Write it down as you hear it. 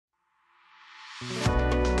Hello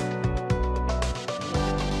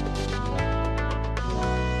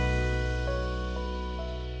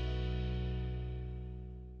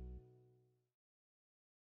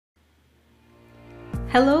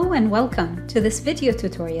and welcome to this video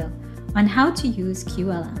tutorial on how to use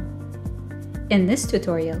QLM. In this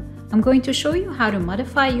tutorial, I'm going to show you how to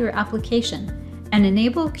modify your application and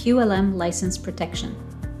enable QLM license protection.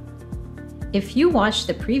 If you watched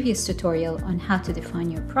the previous tutorial on how to define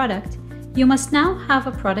your product, you must now have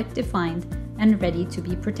a product defined and ready to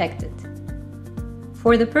be protected.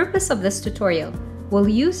 For the purpose of this tutorial, we'll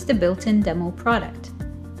use the built-in demo product.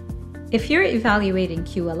 If you're evaluating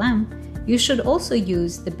QLM, you should also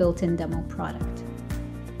use the built-in demo product.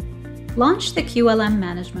 Launch the QLM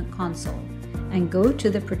Management Console and go to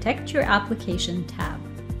the Protect Your Application tab.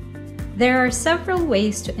 There are several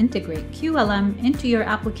ways to integrate QLM into your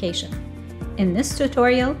application. In this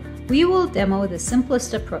tutorial, we will demo the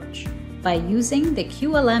simplest approach by using the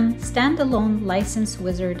QLM Standalone License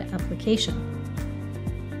Wizard application.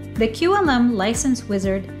 The QLM License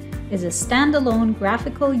Wizard is a standalone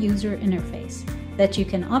graphical user interface that you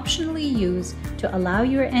can optionally use to allow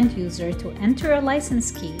your end user to enter a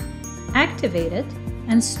license key, activate it,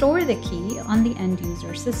 and store the key on the end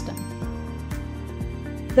user system.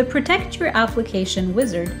 The Protect Your Application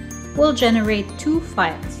wizard will generate two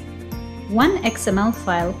files. One XML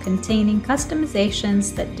file containing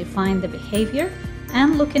customizations that define the behavior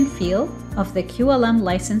and look and feel of the QLM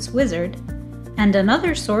license wizard, and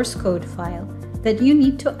another source code file that you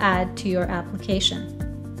need to add to your application.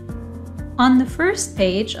 On the first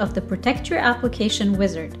page of the Protect Your Application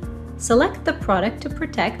wizard, select the product to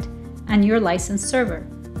protect and your license server.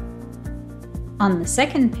 On the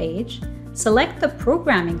second page, select the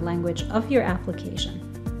programming language of your application.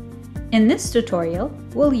 In this tutorial,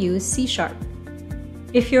 we'll use C#.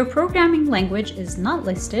 If your programming language is not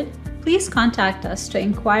listed, please contact us to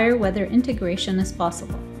inquire whether integration is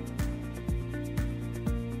possible.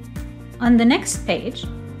 On the next page,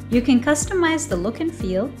 you can customize the look and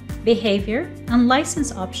feel, behavior, and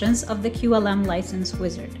license options of the QLM license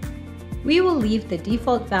wizard. We will leave the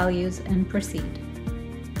default values and proceed.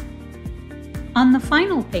 On the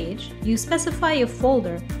final page, you specify a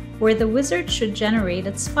folder where the wizard should generate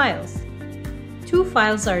its files. Two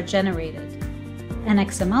files are generated: an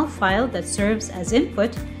XML file that serves as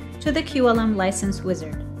input to the QLM license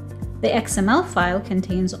wizard. The XML file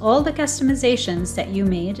contains all the customizations that you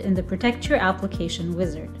made in the Protect Your Application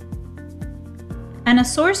wizard, and a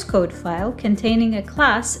source code file containing a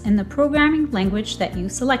class in the programming language that you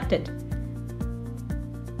selected.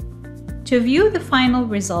 To view the final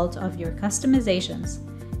result of your customizations,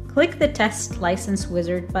 click the Test License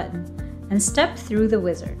Wizard button and step through the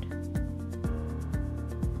wizard.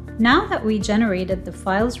 Now that we generated the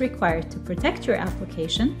files required to protect your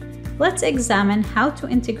application, let's examine how to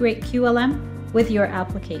integrate QLM with your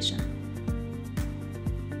application.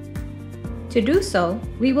 To do so,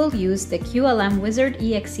 we will use the QLM Wizard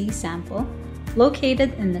exe sample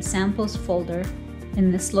located in the Samples folder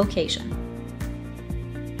in this location.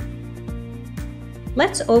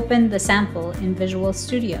 Let's open the sample in Visual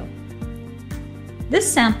Studio. This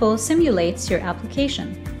sample simulates your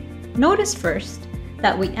application. Notice first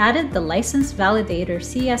that we added the License Validator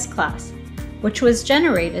CS class, which was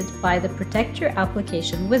generated by the Protect Your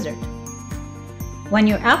Application wizard. When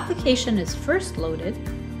your application is first loaded,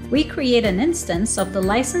 we create an instance of the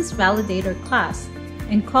License Validator class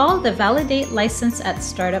and call the Validate License at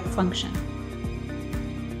Startup function.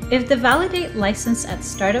 If the Validate License at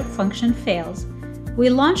Startup function fails, we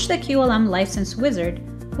launch the QLM license wizard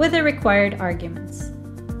with the required arguments.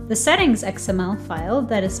 The settings XML file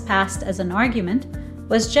that is passed as an argument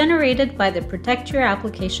was generated by the Protect Your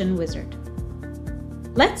Application wizard.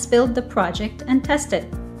 Let's build the project and test it.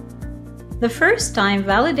 The first time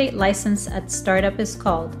Validate License at Startup is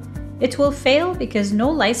called, it will fail because no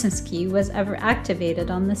license key was ever activated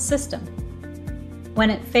on the system. When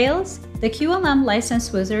it fails, the QLM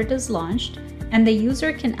license wizard is launched and the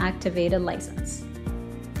user can activate a license.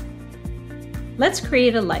 Let's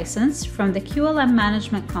create a license from the QLM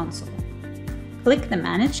Management Console. Click the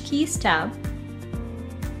Manage Keys tab,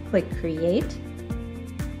 click Create,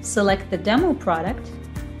 select the demo product,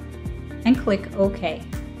 and click OK.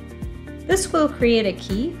 This will create a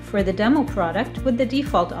key for the demo product with the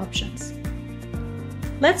default options.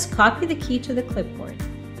 Let's copy the key to the clipboard.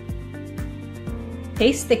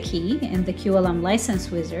 Paste the key in the QLM license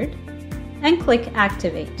wizard and click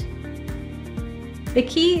Activate. The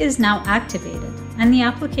key is now activated and the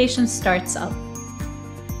application starts up.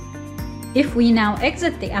 If we now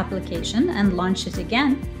exit the application and launch it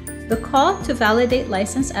again, the call to validate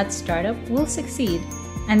license at startup will succeed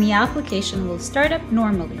and the application will start up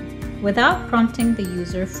normally without prompting the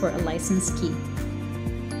user for a license key.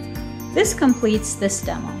 This completes this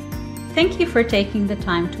demo. Thank you for taking the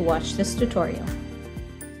time to watch this tutorial.